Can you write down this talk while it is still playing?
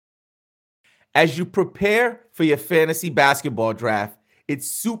As you prepare for your fantasy basketball draft,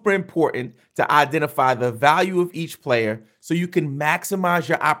 it's super important to identify the value of each player so you can maximize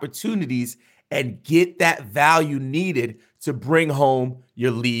your opportunities and get that value needed to bring home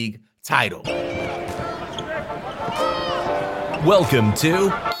your league title. Welcome to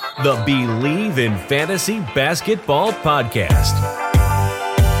the Believe in Fantasy Basketball Podcast,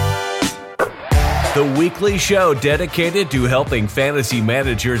 the weekly show dedicated to helping fantasy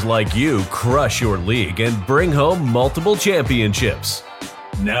managers like you crush your league and bring home multiple championships.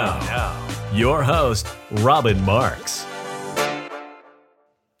 Now, your host, Robin Marks.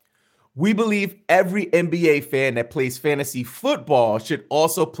 We believe every NBA fan that plays fantasy football should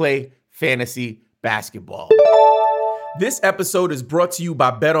also play fantasy basketball. This episode is brought to you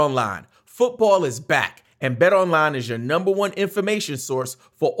by BetOnline. Football is back, and BetOnline is your number one information source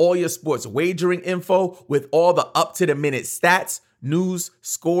for all your sports wagering info with all the up-to-the-minute stats, news,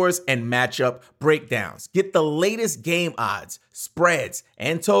 scores, and matchup breakdowns. Get the latest game odds, spreads,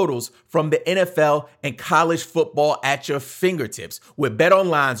 and totals from the NFL and college football at your fingertips with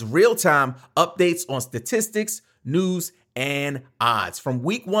BetOnline's real-time updates on statistics, news, and odds. From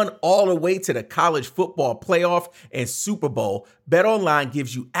week 1 all the way to the college football playoff and Super Bowl, BetOnline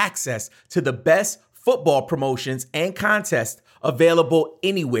gives you access to the best football promotions and contests available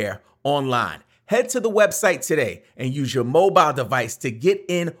anywhere online. Head to the website today and use your mobile device to get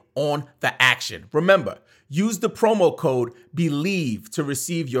in on the action. Remember, use the promo code BELIEVE to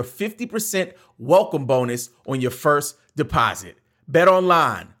receive your 50% welcome bonus on your first deposit.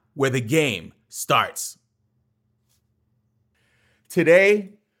 BetOnline, where the game starts.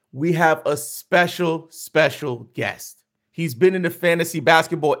 Today, we have a special guest. He's been in the fantasy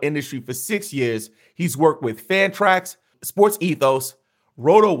basketball industry for 6 years. He's worked with Fantrax, Sports Ethos,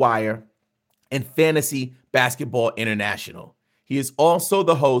 RotoWire, and Fantasy Basketball International. He is also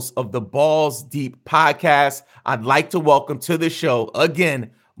the host of the Balls Deep podcast. I'd like to welcome to the show,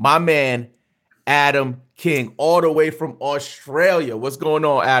 again, my man, Adam King, all the way from Australia. What's going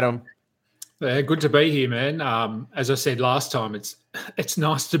on, Adam? Good to be here, man. As I said last time, it's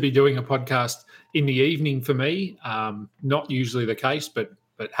nice to be doing a podcast in the evening for me. Not usually the case, but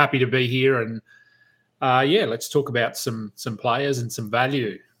happy to be here. And let's talk about some players and some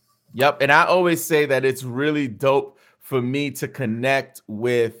value. Yep, and I always say that it's really dope for me to connect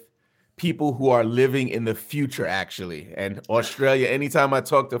with people who are living in the future, actually. And Australia, anytime I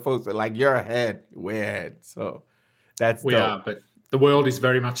talk to folks, they're like, you're ahead, we're ahead. So that's we dope. are, but the world is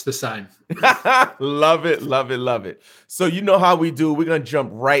very much the same. Love it, love it, love it. So you know how we do. We're going to jump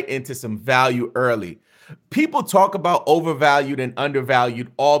right into some value early. People talk about overvalued and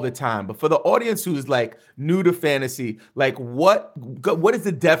undervalued all the time. But for the audience who's like new to fantasy, like what is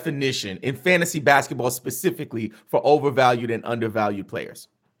the definition in fantasy basketball specifically for overvalued and undervalued players?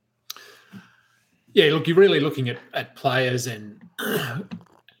 Yeah, look, you're really looking at players and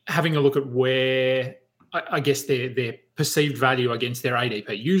having a look at where I guess their perceived value against their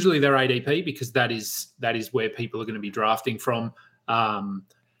ADP. Usually their ADP, because that is where people are going to be drafting from.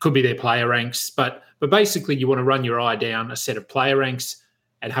 Could be their player ranks, but basically you want to run your eye down a set of player ranks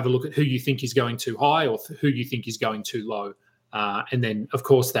and have a look at who you think is going too high or who you think is going too low. And then, of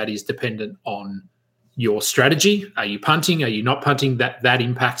course, that is dependent on your strategy. Are you punting? Are you not punting? That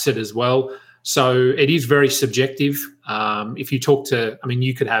impacts it as well. So it is very subjective. If you talk to,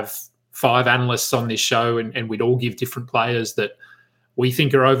 you could have 5 analysts on this show and we'd all give different players that we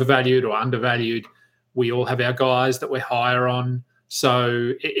think are overvalued or undervalued. We all have our guys that we're higher on.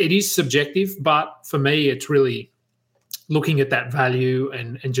 So it is subjective, but for me, it's really looking at that value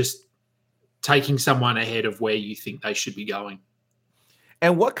and just taking someone ahead of where you think they should be going.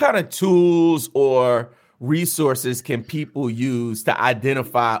 And what kind of tools or resources can people use to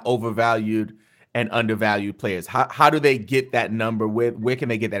identify overvalued and undervalued players? How do they get that number? Where can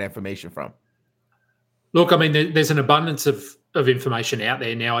they get that information from? Look, there's an abundance of information out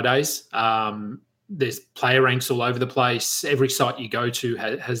there nowadays. There's player ranks all over the place. Every site you go to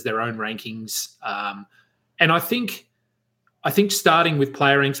has their own rankings. And I think starting with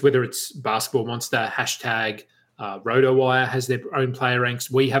player ranks, whether it's Basketball Monster, hashtag, RotoWire has their own player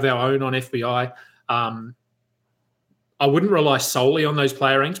ranks. We have our own on FBI. I wouldn't rely solely on those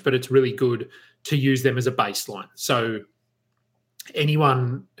player ranks, but it's really good to use them as a baseline. So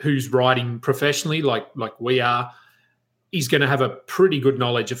anyone who's writing professionally, like we are, is going to have a pretty good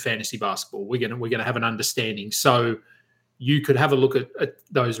knowledge of fantasy basketball. We're going to have an understanding. So you could have a look at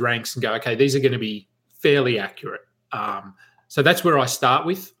those ranks and go, okay, these are going to be fairly accurate. So that's where I start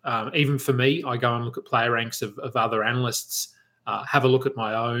with. Even for me, I go and look at player ranks of other analysts, have a look at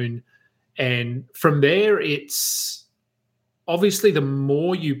my own. And from there, obviously the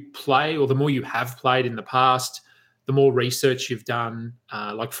more you play or the more you have played in the past, the more research you've done.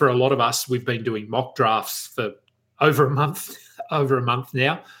 Like for a lot of us, we've been doing mock drafts for over a month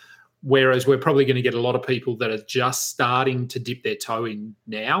now. Whereas we're probably going to get a lot of people that are just starting to dip their toe in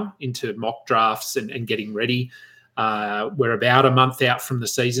now into mock drafts and getting ready. We're about a month out from the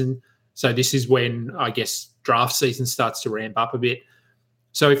season. So this is when I guess draft season starts to ramp up a bit.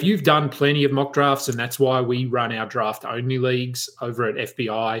 So if you've done plenty of mock drafts, and that's why we run our draft only leagues over at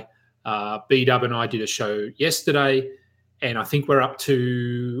FBI, B-Dub and I did a show yesterday, and I think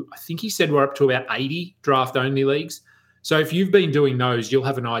he said we're up to about 80 draft only leagues. So if you've been doing those, you'll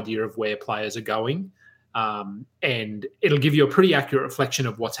have an idea of where players are going, and it'll give you a pretty accurate reflection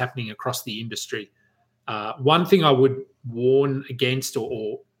of what's happening across the industry. One thing I would warn against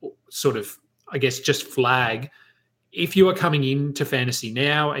or sort of, I guess, just flag, if you are coming into fantasy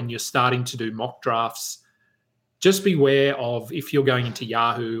now and you're starting to do mock drafts, just beware of if you're going into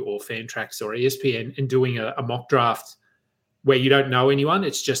Yahoo or Fantrax or ESPN and doing a mock draft where you don't know anyone.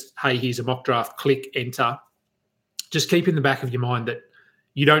 It's just, hey, here's a mock draft, click, enter. Just keep in the back of your mind that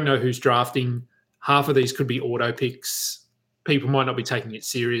you don't know who's drafting. Half of these could be auto picks. People might not be taking it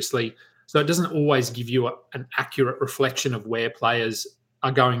seriously. So it doesn't always give you an accurate reflection of where players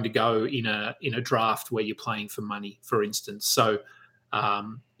are going to go in a draft where you're playing for money, for instance. So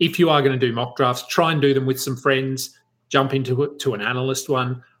if you are going to do mock drafts, try and do them with some friends, jump into an analyst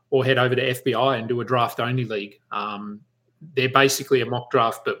one, or head over to FBI and do a draft-only league. They're basically a mock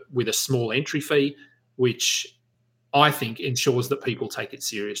draft but with a small entry fee, which I think ensures that people take it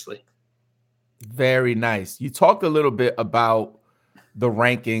seriously. Very nice. You talked a little bit about the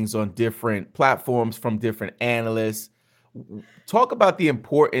rankings on different platforms from different analysts. Talk about the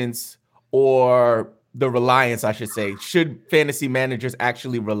importance or the reliance, I should say. Should fantasy managers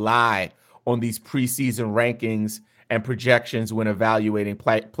actually rely on these preseason rankings and projections when evaluating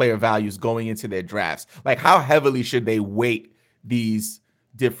player values going into their drafts? Like, how heavily should they weight these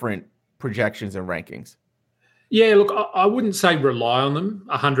different projections and rankings? Yeah, look, I wouldn't say rely on them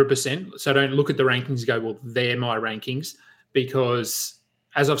 100%. So don't look at the rankings and go, well, they're my rankings, because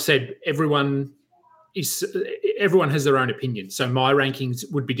as I've said, everyone has their own opinion. So my rankings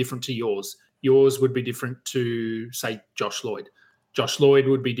would be different to yours. Yours would be different to, say, Josh Lloyd. Josh Lloyd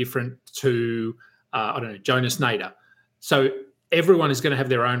would be different to, Jonas Nader. So everyone is going to have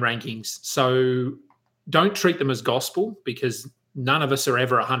their own rankings. So don't treat them as gospel, because none of us are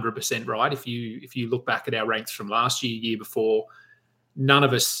ever 100% right. If you look back at our ranks from last year before, none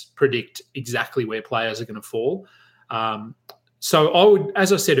of us predict exactly where players are going to fall. So I would,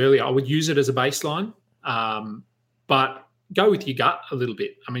 as I said earlier, I would use it as a baseline, but go with your gut a little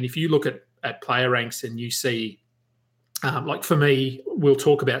bit. I mean, if you look at player ranks and you see, like for me, we'll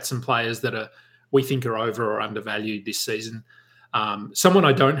talk about some players that we think are over or undervalued this season. Someone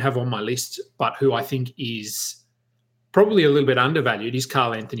I don't have on my list, but who I think is probably a little bit undervalued, is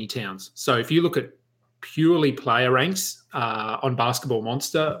Karl Anthony Towns. So if you look at purely player ranks on Basketball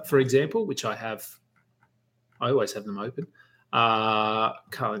Monster, for example, which I always have them open. Karl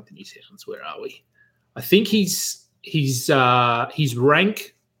Anthony Towns, where are we? I think his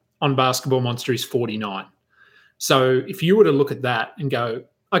rank on Basketball Monster is 49. So if you were to look at that and go,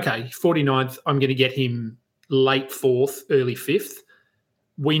 okay, 49th, I'm going to get him late 4th, early 5th,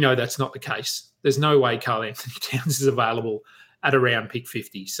 we know that's not the case. There's no way Karl Anthony Towns is available at around pick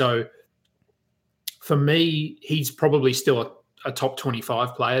 50. So for me, he's probably still a top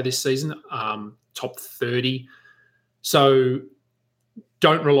 25 player this season, top 30. So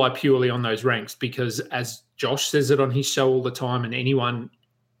don't rely purely on those ranks, because as Josh says it on his show all the time, and anyone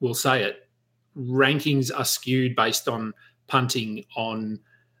will say it, rankings are skewed based on punting. On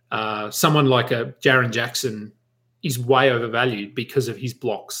someone like a Jaren Jackson is way overvalued because of his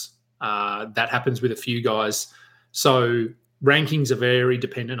blocks. That happens with a few guys. So rankings are very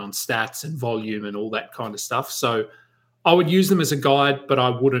dependent on stats and volume and all that kind of stuff. So I would use them as a guide, but I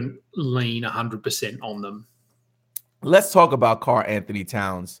wouldn't lean 100% on them. Let's talk about Karl Anthony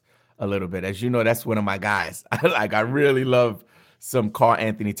Towns a little bit. As you know, that's one of my guys. I really love some Karl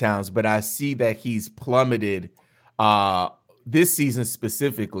Anthony Towns, but I see that he's plummeted this season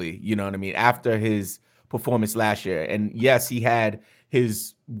specifically, you know what I mean, after his performance last year. And yes, he had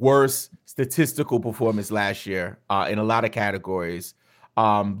his worst statistical performance last year in a lot of categories.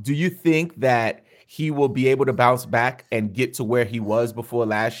 Do you think that he will be able to bounce back and get to where he was before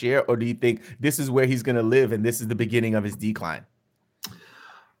last year? Or do you think this is where he's going to live and this is the beginning of his decline?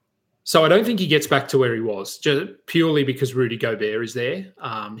 So I don't think he gets back to where he was, just purely because Rudy Gobert is there.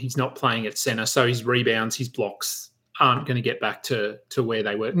 He's not playing at center, so his rebounds, his blocks aren't going to get back to where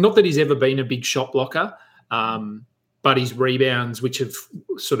they were. Not that he's ever been a big shot blocker, but his rebounds, which have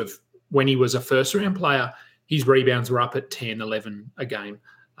sort of, when he was a first-round player, his rebounds were up at 10, 11 a game.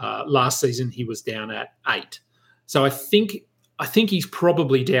 Last season, he was down at 8. So I think he's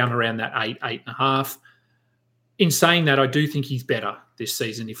probably down around that 8, 8.5. In saying that, I do think he's better this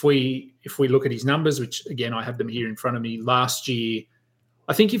season. If we look at his numbers, which, again, I have them here in front of me, last year,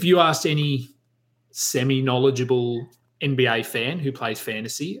 I think if you asked any semi-knowledgeable NBA fan who plays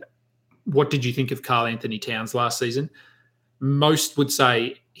fantasy, what did you think of Karl-Anthony Towns last season? Most would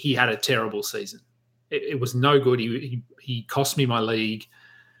say he had a terrible season. It was no good. He cost me my league.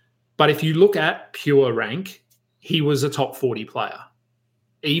 But if you look at pure rank, he was a top 40 player.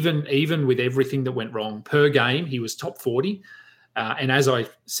 Even with everything that went wrong per game, he was top 40. And as I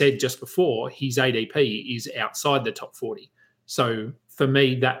said just before, his ADP is outside the top 40. So for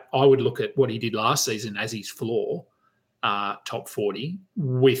me, that I would look at what he did last season as his floor, top 40,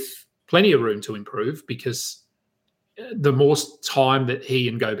 with plenty of room to improve, because the more time that he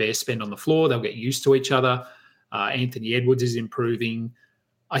and Gobert spend on the floor, they'll get used to each other. Anthony Edwards is improving.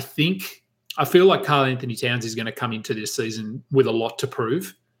 I feel like Karl-Anthony Towns is going to come into this season with a lot to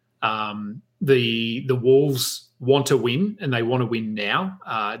prove. The Wolves want to win, and they want to win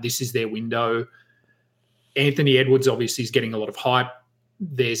now. This is their window. Anthony Edwards obviously is getting a lot of hype.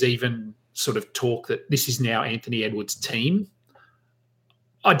 There's even sort of talk that this is now Anthony Edwards' team.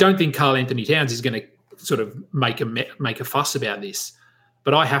 I don't think Karl-Anthony Towns is going to sort of make a fuss about this,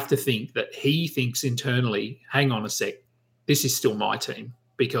 but I have to think that he thinks internally, hang on a sec, this is still my team,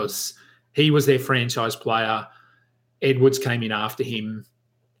 because he was their franchise player. Edwards came in after him.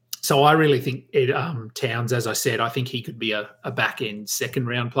 So I really think Towns, as I said, I think he could be a back-end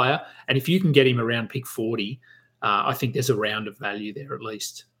second-round player. And if you can get him around pick 40, I think there's a round of value there at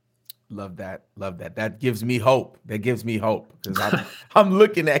least. Love that. That gives me hope. Because I'm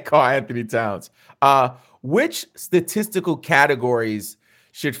looking at Karl-Anthony Towns. Which statistical categories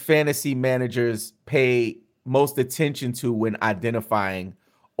should fantasy managers pay most attention to when identifying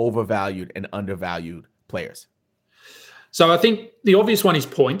overvalued and undervalued players? So I think the obvious one is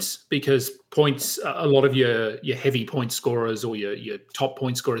points, because points, a lot of your heavy point scorers or your top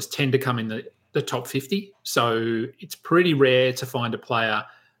point scorers tend to come in the top 50. So it's pretty rare to find a player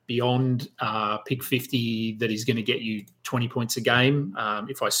beyond pick 50 that is going to get you 20 points a game.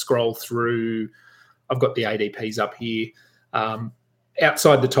 If I scroll through, I've got the ADPs up here.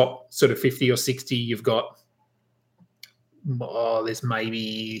 Outside the top sort of 50 or 60, you've got, there's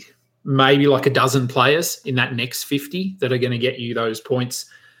maybe like a dozen players in that next 50 that are going to get you those points.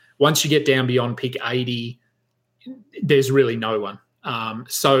 Once you get down beyond pick 80, there's really no one.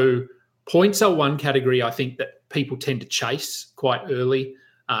 So points are one category I think that people tend to chase quite early,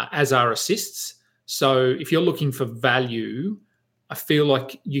 as are assists. So if you're looking for value, I feel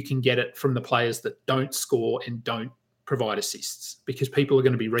like you can get it from the players that don't score and don't provide assists, because people are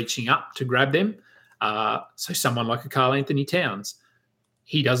going to be reaching up to grab them. So someone like a Karl-Anthony Towns,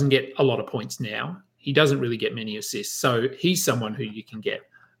 he doesn't get a lot of points now. He doesn't really get many assists. So he's someone who you can get.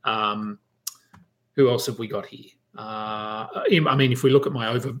 Who else have we got here? I mean, if we look at my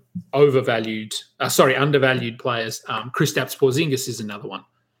undervalued players, Kristaps Porzingis is another one.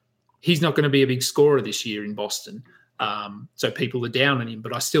 He's not going to be a big scorer this year in Boston. So people are down on him,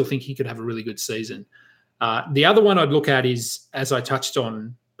 but I still think he could have a really good season. The other one I'd look at is, as I touched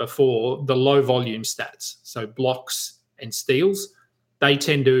on before, the low volume stats. So blocks and steals, they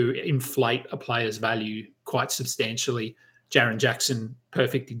tend to inflate a player's value quite substantially. Jaren Jackson,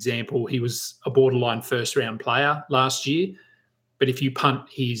 perfect example. He was a borderline first-round player last year, but if you punt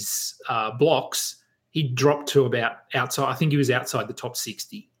his blocks, he dropped to about outside. I think he was outside the top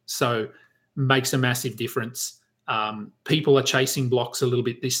 60. So makes a massive difference. People are chasing blocks a little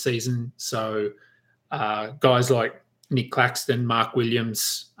bit this season. So guys like Nick Claxton, Mark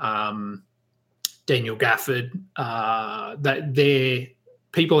Williams, Daniel Gafford,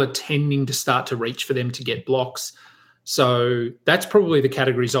 people are tending to start to reach for them to get blocks. So that's probably the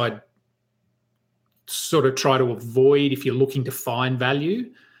categories I'd sort of try to avoid if you're looking to find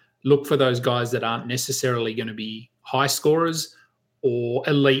value. Look for those guys that aren't necessarily going to be high scorers or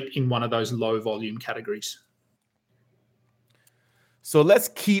elite in one of those low volume categories. So let's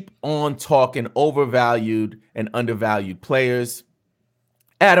keep on talking overvalued and undervalued players.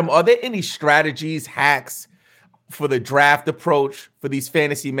 Adam, are there any strategies, hacks for the draft approach for these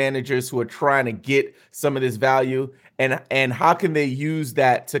fantasy managers who are trying to get some of this value? And how can they use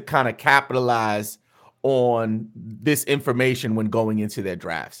that to kind of capitalize on this information when going into their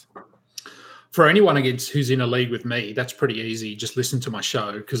drafts? For anyone who's in a league with me, that's pretty easy. Just listen to my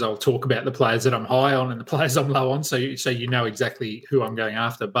show, because I'll talk about the players that I'm high on and the players I'm low on, so you know exactly who I'm going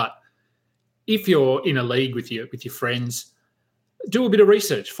after. But if you're in a league with your friends, do a bit of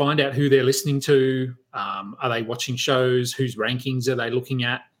research. Find out who they're listening to. Are they watching shows? Whose rankings are they looking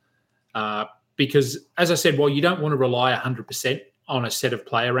at? Because, as I said, while you don't want to rely 100% on a set of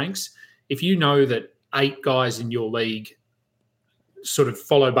player ranks, if you know that 8 guys in your league sort of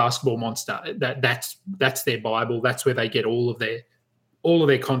follow Basketball Monster, that's their Bible, that's where they get all of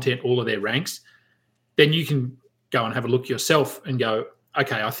their content, all of their ranks, then you can go and have a look yourself and go,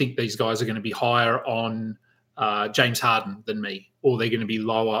 okay, I think these guys are going to be higher on James Harden than me, or they're going to be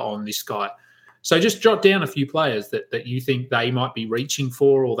lower on this guy. So just jot down a few players that you think they might be reaching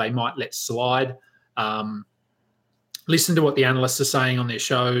for or they might let slide. Listen to what the analysts are saying on their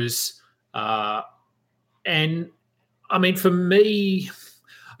shows. And, I mean, for me,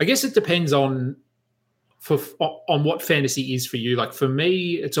 I guess it depends on what fantasy is for you. Like, for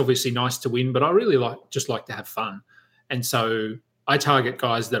me, it's obviously nice to win, but I really like to have fun. And so I target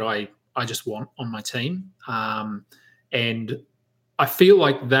guys that I just want on my team. And I feel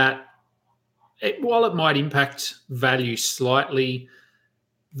like that, while it might impact value slightly,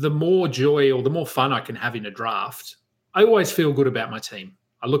 the more joy or the more fun I can have in a draft, I always feel good about my team.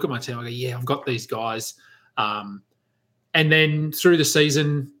 I look at my team, I go, yeah, I've got these guys. And then through the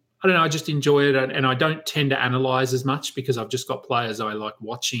season, I don't know, I just enjoy it. And I don't tend to analyze as much because I've just got players I like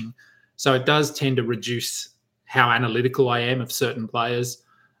watching. So it does tend to reduce how analytical I am of certain players.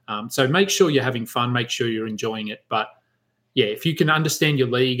 So make sure you're having fun, make sure you're enjoying it. But yeah, if you can understand your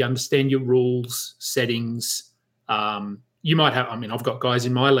league, understand your rules, settings, you might have, I mean, I've got guys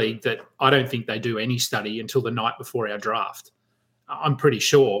in my league that I don't think they do any study until the night before our draft. I'm pretty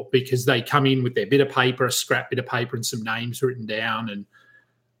sure, because they come in with their bit of paper, a scrap bit of paper and some names written down. And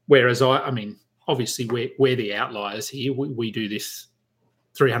whereas I mean, obviously we're the outliers here. We do this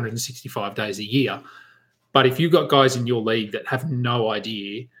 365 days a year. But if you've got guys in your league that have no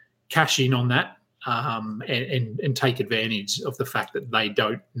idea, cash in on that. And take advantage of the fact that they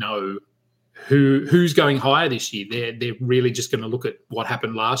don't know who's going higher this year. They're really just going to look at what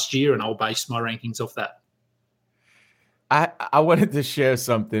happened last year, and I'll base my rankings off that. I wanted to share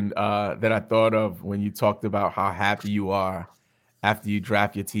something that I thought of when you talked about how happy you are after you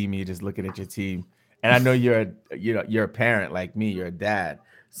draft your team. You're just looking at your team, and I know you're a parent like me. You're a dad.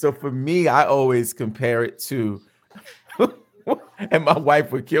 So for me, I always compare it to. And my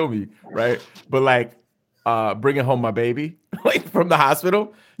wife would kill me, right? But like bringing home my baby like from the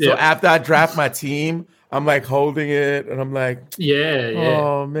hospital. Yeah. So after I draft my team, I'm like holding it and I'm like,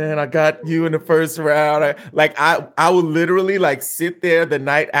 oh man, I got you in the first round. I would literally like sit there the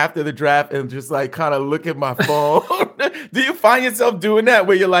night after the draft and just like kind of look at my phone. Do you find yourself doing that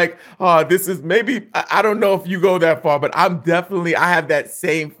where you're like, oh, this is maybe, I don't know if you go that far, but I have that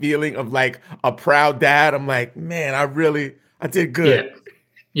same feeling of like a proud dad. I'm like, man, I did good.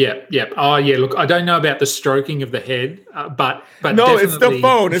 Yeah. Oh, yeah. Look, I don't know about the stroking of the head, but no, it's the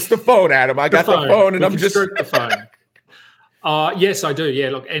phone. It's the phone, Adam. I got the phone, and I'm just stroke the phone. Yes, I do.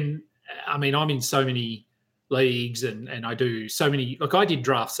 Yeah. Look, and I mean, I'm in so many leagues, and I do so many. Look, I did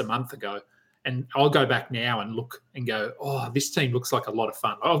drafts a month ago, and I'll go back now and look and go, oh, this team looks like a lot of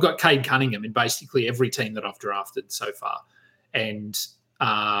fun. I've got Cade Cunningham in basically every team that I've drafted so far, and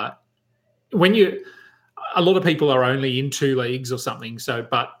a lot of people are only in 2 leagues or something. So,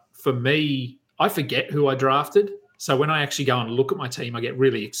 but for me, I forget who I drafted. So when I actually go and look at my team, I get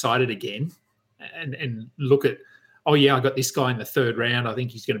really excited again and look at, oh yeah, I got this guy in the 3rd round. I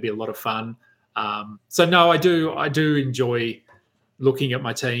think he's going to be a lot of fun. So no, I do enjoy looking at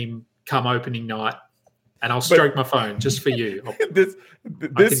my team come opening night, and I'll stroke my phone just for you.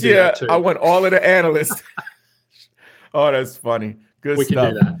 This year, I want all of the analysts. Oh, that's funny. Good we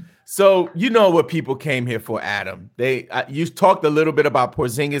stuff. Can do that. So you know what people came here for, Adam. You talked a little bit about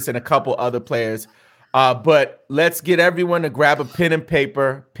Porzingis and a couple other players, but let's get everyone to grab a pen and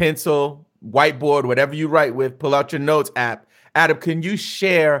paper, pencil, whiteboard, whatever you write with. Pull out your notes app. Adam, can you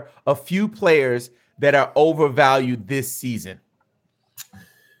share a few players that are overvalued this season?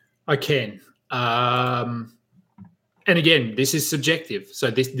 I can. And again, this is subjective.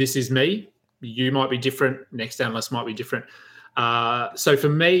 So this is me. You might be different. Next analyst might be different. So for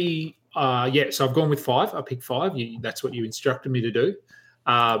me, so I've gone with 5. I picked 5. That's what you instructed me to do.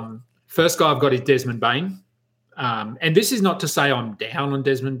 First guy I've got is Desmond Bane. And this is not to say I'm down on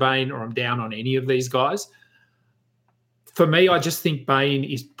Desmond Bane or I'm down on any of these guys. For me, I just think Bane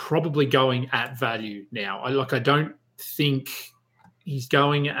is probably going at value now. I don't think he's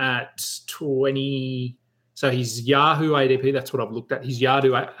going at 20. So his Yahoo ADP, that's what I've looked at. His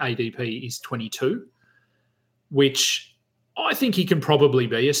Yahoo ADP is 22, which I think he can probably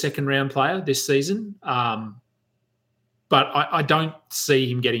be a 2nd round player this season. but I don't see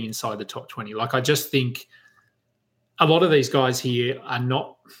him getting inside the top 20. Like, I just think a lot of these guys here are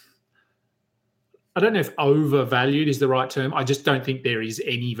not, I don't know if overvalued is the right term. I just don't think there is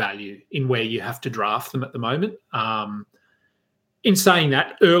any value in where you have to draft them at the moment. In saying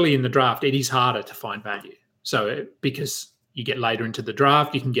that, early in the draft, it is harder to find value. So because you get later into the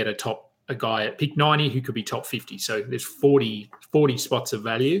draft, you can get a guy at pick 90 who could be top 50. So there's 40 spots of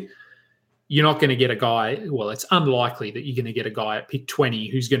value. You're not going to get a guy, well, it's unlikely that you're going to get a guy at pick 20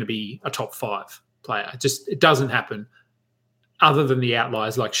 who's going to be a top 5 player. It doesn't happen, other than the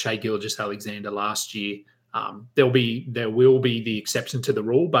outliers like Shai Gilgeous-Alexander last year. There will be the exception to the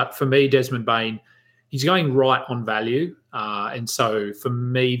rule. But for me, Desmond Bain, he's going right on value. And so for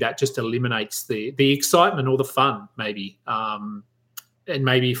me, that just eliminates the excitement or the fun, maybe. And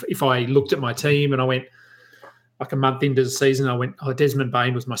maybe if I looked at my team and I went like a month into the season, I went, Desmond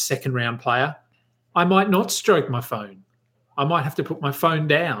Bain was my second round player, I might not stroke my phone. I might have to put my phone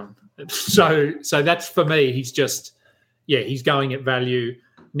down. So that's for me. He's just, he's going at value.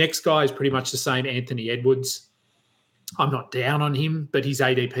 Next guy is pretty much the same, Anthony Edwards. I'm not down on him, but his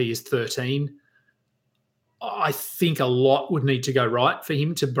ADP is 13. I think a lot would need to go right for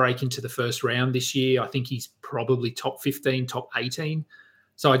him to break into the first round this year. I think he's probably top 15, top 18.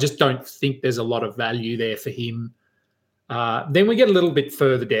 So I just don't think there's a lot of value there for him. Then we get a little bit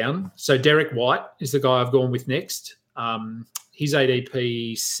further down. So Derek White is the guy I've gone with next. His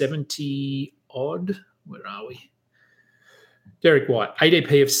ADP 70 odd. Where are we? Derek White,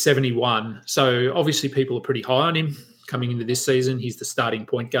 ADP of 71. So obviously people are pretty high on him coming into this season. He's the starting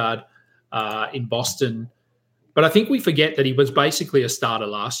point guard in Boston. But I think we forget that he was basically a starter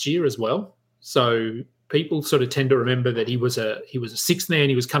last year as well. So people sort of tend to remember that he was a sixth man.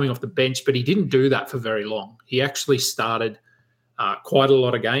 He was coming off the bench, but he didn't do that for very long. He actually started quite a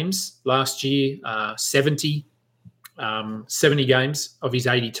lot of games last year, 70 games of his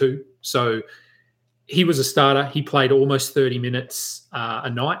 82. So he was a starter. He played almost 30 minutes a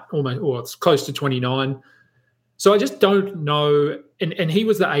night, or it's close to 29. So I just don't know. And he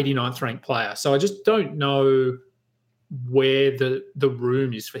was the 89th ranked player. So I just don't know where the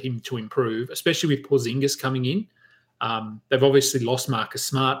room is for him to improve, especially with Porzingis coming in. They've obviously lost Marcus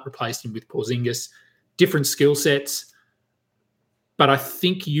Smart, replaced him with Porzingis, different skill sets. But I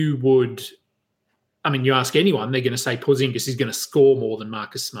think you ask anyone, they're going to say Porzingis is going to score more than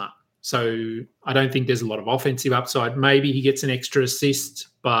Marcus Smart. So I don't think there's a lot of offensive upside. Maybe he gets an extra assist,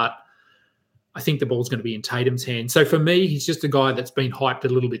 but I think the ball's going to be in Tatum's hand. So for me, he's just a guy that's been hyped a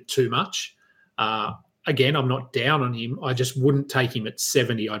little bit too much. Again, I'm not down on him. I just wouldn't take him at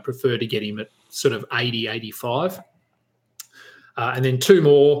 70. I'd prefer to get him at sort of 80, 85. And then two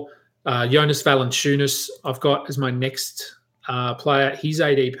more. Jonas Valanciunas I've got as my next player. His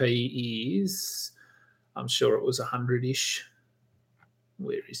ADP is, I'm sure it was 100-ish.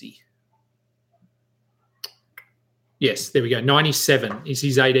 Where is he? Yes, there we go. 97 is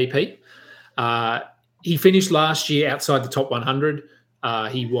his ADP. He finished last year outside the top 100.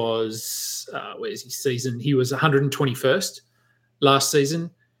 He was, where's his season? He was 121st last season.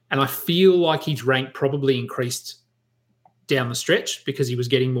 And I feel like his rank probably increased down the stretch because he was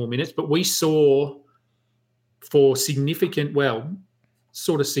getting more minutes. But we saw for significant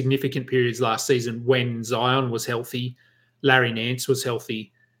periods last season when Zion was healthy, Larry Nance was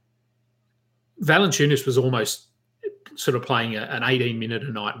healthy, Valanciunas was almost sort of playing an 18-minute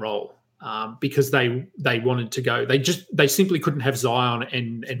a night role. Because they wanted to go. They simply couldn't have Zion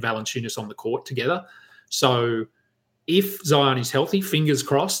and Valanciunas on the court together. So if Zion is healthy, fingers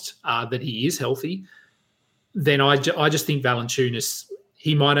crossed that he is healthy, then I just think Valanciunas,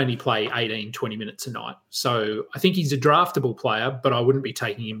 he might only play 18, 20 minutes a night. So I think he's a draftable player, but I wouldn't be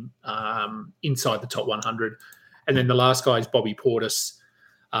taking him inside the top 100. And then the last guy is Bobby Portis,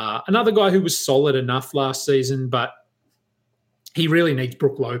 another guy who was solid enough last season, but he really needs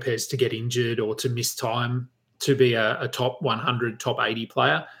Brook Lopez to get injured or to miss time to be a top 100, top 80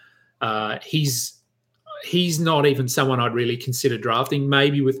 player. He's not even someone I'd really consider drafting,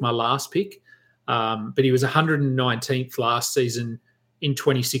 maybe with my last pick. But he was 119th last season in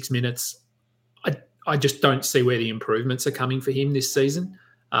 26 minutes. I just don't see where the improvements are coming for him this season.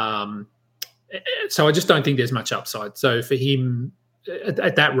 So I just don't think there's much upside. So for him,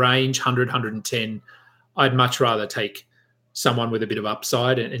 at that range, 100, 110, I'd much rather take someone with a bit of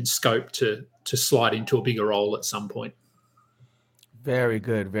upside and scope to slide into a bigger role at some point. Very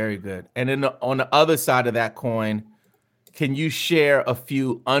good, very good. And then on the other side of that coin, can you share a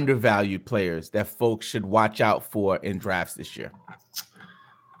few undervalued players that folks should watch out for in drafts this year?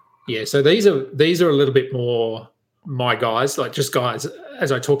 Yeah, so these are a little bit more my guys, like just guys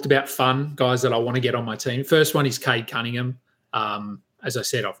as I talked about, fun guys that I want to get on my team. First one is Cade Cunningham. As I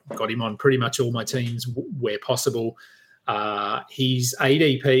said, I've got him on pretty much all my teams where possible. He's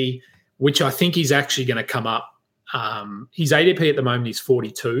ADP, which I think he's actually going to come up. His ADP at the moment is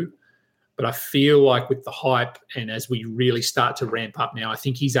 42, but I feel like with the hype and as we really start to ramp up now, I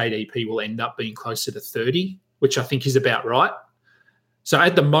think his ADP will end up being closer to 30, which I think is about right. So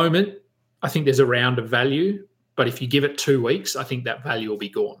at the moment, I think there's a round of value, but if you give it 2 weeks, I think that value will be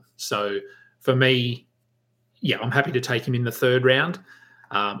gone. So for me, yeah, I'm happy to take him in the third round.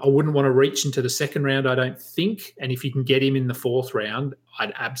 I wouldn't want to reach into the second round, I don't think. And if you can get him in the fourth round,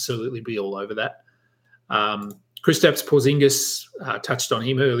 I'd absolutely be all over that. Kristaps Porzingis, touched on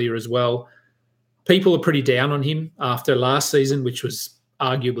him earlier as well. People are pretty down on him after last season, which was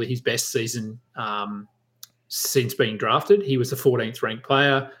arguably his best season since being drafted. He was the 14th ranked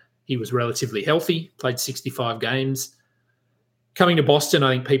player. He was relatively healthy, played 65 games. Coming to Boston,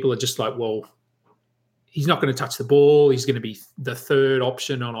 I think people are just like, well, he's not going to touch the ball. He's going to be the third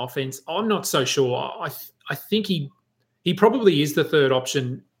option on offense. I'm not so sure. I think he probably is the third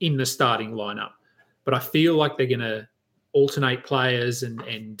option in the starting lineup, but I feel like they're going to alternate players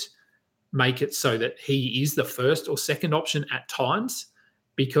and make it so that he is the first or second option at times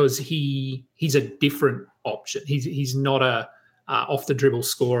because he's a different option. He's not a off the dribble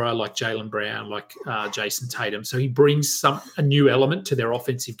scorer like Jaylen Brown, like Jason Tatum. So he brings a new element to their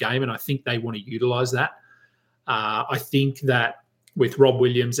offensive game, and I think they want to utilize that. I think that with Rob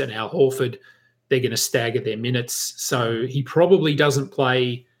Williams and Al Horford, they're going to stagger their minutes. So he probably doesn't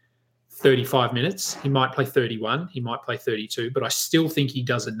play 35 minutes. He might play 31. He might play 32, but I still think he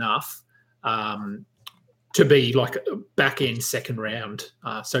does enough to be like a back-end second round,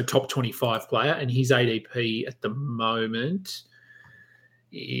 so top 25 player. And his ADP at the moment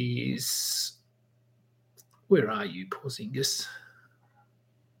is, where are you, Porzingis?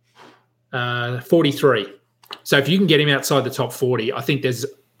 43. So if you can get him outside the top 40, I think there's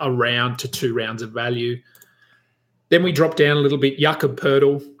a round to 2 rounds of value. Then we drop down a little bit. Jakob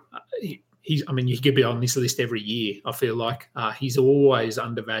Poeltl, he could be on this list every year, I feel like. He's always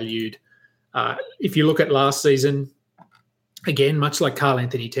undervalued. If you look at last season, again, much like Karl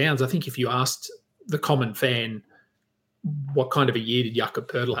Anthony Towns, I think if you asked the common fan what kind of a year did Jakob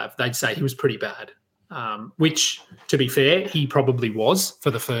Poeltl have, they'd say he was pretty bad, which, to be fair, he probably was for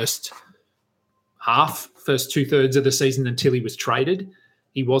the first 2/3 of the season until he was traded.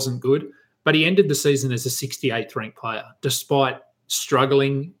 He wasn't good, but he ended the season as a 68th ranked player. Despite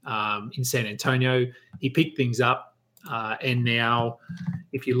struggling in San Antonio, he picked things up. And now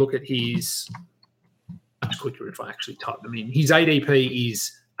if you look at his, much quicker if I actually type them in, his ADP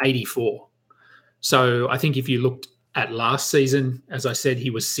is 84. So I think if you looked at last season, as I said, he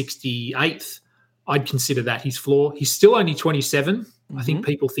was 68th. I'd consider that his floor. He's still only 27. Mm-hmm. I think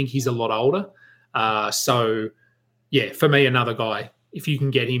people think he's a lot older. So, yeah, for me, another guy, if you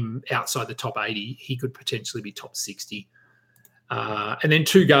can get him outside the top 80, he could potentially be top 60. And then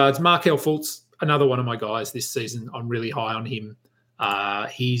 2 guards, Markelle Fultz, another one of my guys this season. I'm really high on him.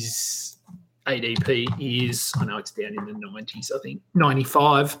 His ADP is, I know it's down in the 90s, I think,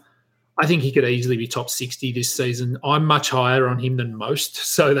 95. I think he could easily be top 60 this season. I'm much higher on him than most,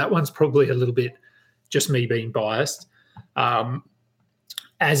 so that one's probably a little bit just me being biased.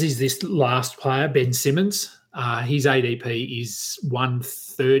 As is this last player, Ben Simmons. His ADP is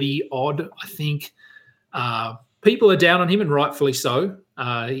 130 odd, I think. People are down on him, and rightfully so.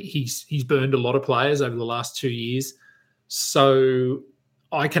 He's burned a lot of players over the last 2 years. So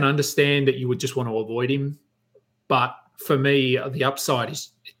I can understand that you would just want to avoid him. But for me, the upside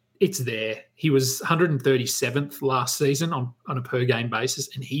it's there. He was 137th last season on a per-game basis,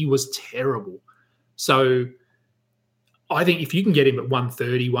 and he was terrible. So I think if you can get him at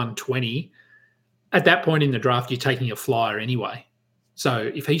 130, 120, at that point in the draft, you're taking a flyer anyway.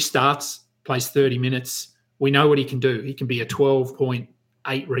 So if he starts, plays 30 minutes, we know what he can do. He can be a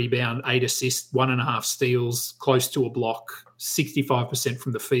 12.8 rebound, 8 assists, 1.5 steals, close to a block, 65%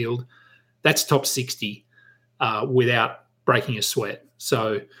 from the field. That's top 60 without breaking a sweat.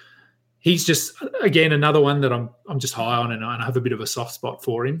 So he's just, again, another one that I'm just high on, and I have a bit of a soft spot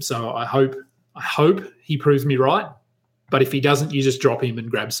for him. So I hope he proves me right. But if he doesn't, you just drop him and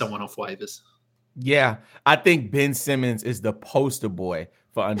grab someone off waivers. Yeah, I think Ben Simmons is the poster boy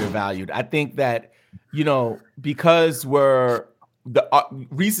for undervalued. I think that, because the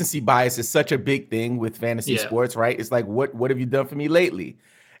recency bias is such a big thing with fantasy sports, right? It's like, what have you done for me lately?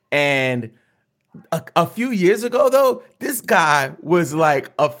 And a few years ago, though, this guy was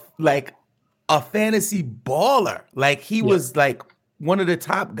like a fantasy baller. Like he was like one of the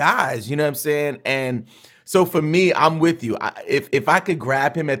top guys, you know what I'm saying? And so for me, I'm with you. If I could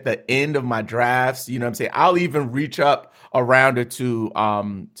grab him at the end of my drafts, you know what I'm saying, I'll even reach up a round or two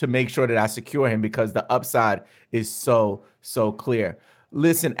to make sure that I secure him because the upside is so clear.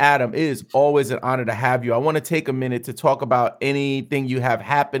 Listen, Adam, it is always an honor to have you. I want to take a minute to talk about anything you have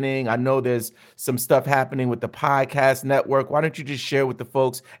happening. I know there's some stuff happening with the podcast network. Why don't you just share with the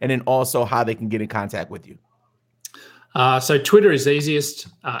folks and then also how they can get in contact with you? So Twitter is easiest,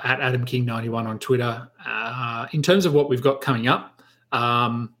 at AdamKing91 on Twitter. In terms of what we've got coming up,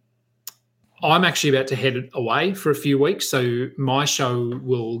 I'm actually about to head away for a few weeks. So my show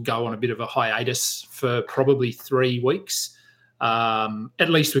will go on a bit of a hiatus for probably 3 weeks. At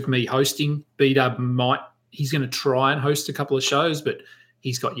least with me hosting. B-Dub he's going to try and host a couple of shows, but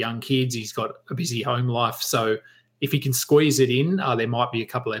he's got young kids, he's got a busy home life. So if he can squeeze it in, there might be a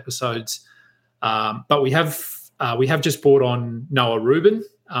couple of episodes. But we have just brought on Noah Rubin.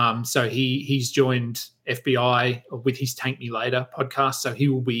 So he's joined FBI with his Tank Me Later podcast. So he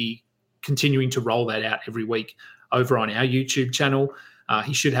will be continuing to roll that out every week over on our YouTube channel.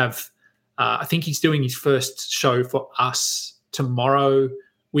 He should have, I think he's doing his first show for us tomorrow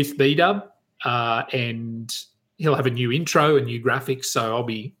with B-Dub, and he'll have a new intro and new graphics. So I'll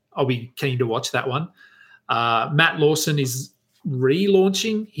be keen to watch that one. Matt Lawson is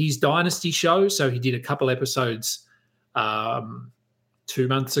relaunching his Dynasty show. So he did a couple episodes 2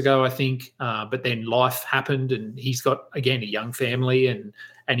 months ago, I think, but then life happened and he's got, again, a young family and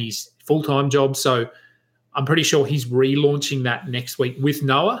his full-time job. So I'm pretty sure he's relaunching that next week with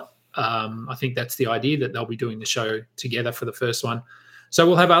Noah. I think that's the idea, that they'll be doing the show together for the first one. So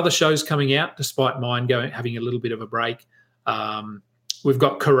we'll have other shows coming out, despite mine having a little bit of a break. We've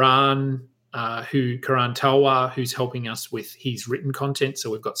got Karan Talwar, who's helping us with his written content. So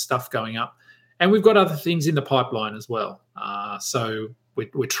we've got stuff going up, and we've got other things in the pipeline as well. So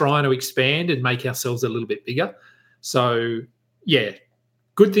we're trying to expand and make ourselves a little bit bigger. So yeah,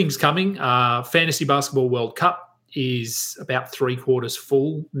 good things coming. Fantasy Basketball World Cup is about 3/4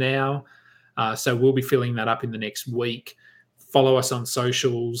 full now. So we'll be filling that up in the next week. Follow us on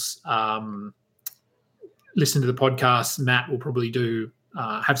socials. Listen to the podcast. Matt will probably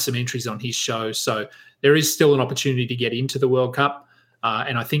have some entries on his show. So there is still an opportunity to get into the World Cup.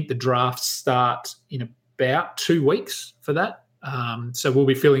 And I think the drafts start in about 2 weeks for that. So we'll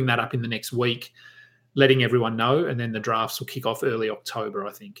be filling that up in the next week, letting everyone know. And then the drafts will kick off early October,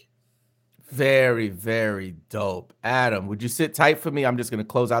 I think. Very, very dope. Adam, would you sit tight for me? I'm just going to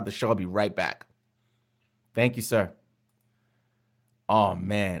close out the show. I'll be right back. Thank you, sir. Oh,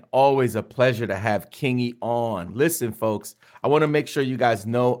 man, always a pleasure to have Kingy on. Listen, folks, I want to make sure you guys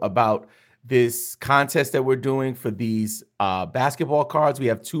know about this contest that we're doing for these basketball cards. We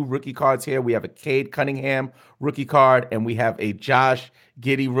have 2 rookie cards here. We have a Cade Cunningham rookie card, and we have a Josh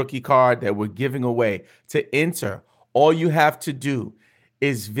Giddey rookie card that we're giving away. To enter, all you have to do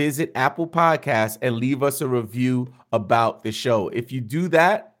is visit Apple Podcasts and leave us a review about the show. If you do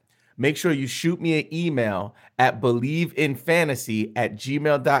that, make sure you shoot me an email at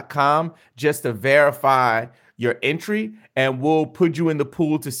believeinfantasy@gmail.com just to verify your entry, and we'll put you in the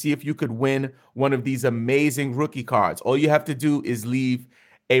pool to see if you could win one of these amazing rookie cards. All you have to do is leave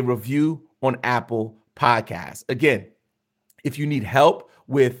a review on Apple Podcasts. Again, if you need help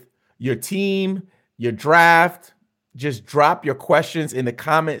with your team, your draft, just drop your questions in the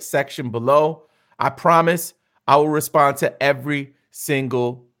comment section below. I promise I will respond to every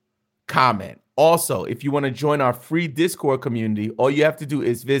single comment. Also, if you want to join our free Discord community, all you have to do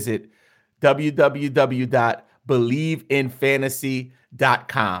is visit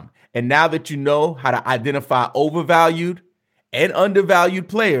www.believeinfantasy.com. And now that you know how to identify overvalued and undervalued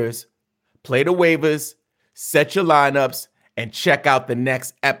players, play the waivers, set your lineups, and check out the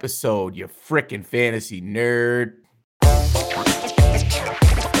next episode, you freaking fantasy nerd.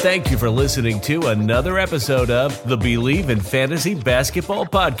 Thank you for listening to another episode of the Believe in Fantasy Basketball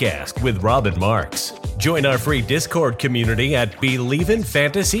Podcast with Robin Marks. Join our free Discord community at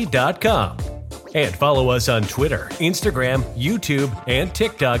believeinfantasy.com. And follow us on Twitter, Instagram, YouTube, and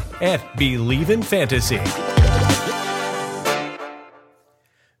TikTok at Believe in Fantasy.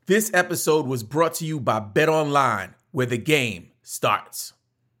 This episode was brought to you by BetOnline, where the game starts.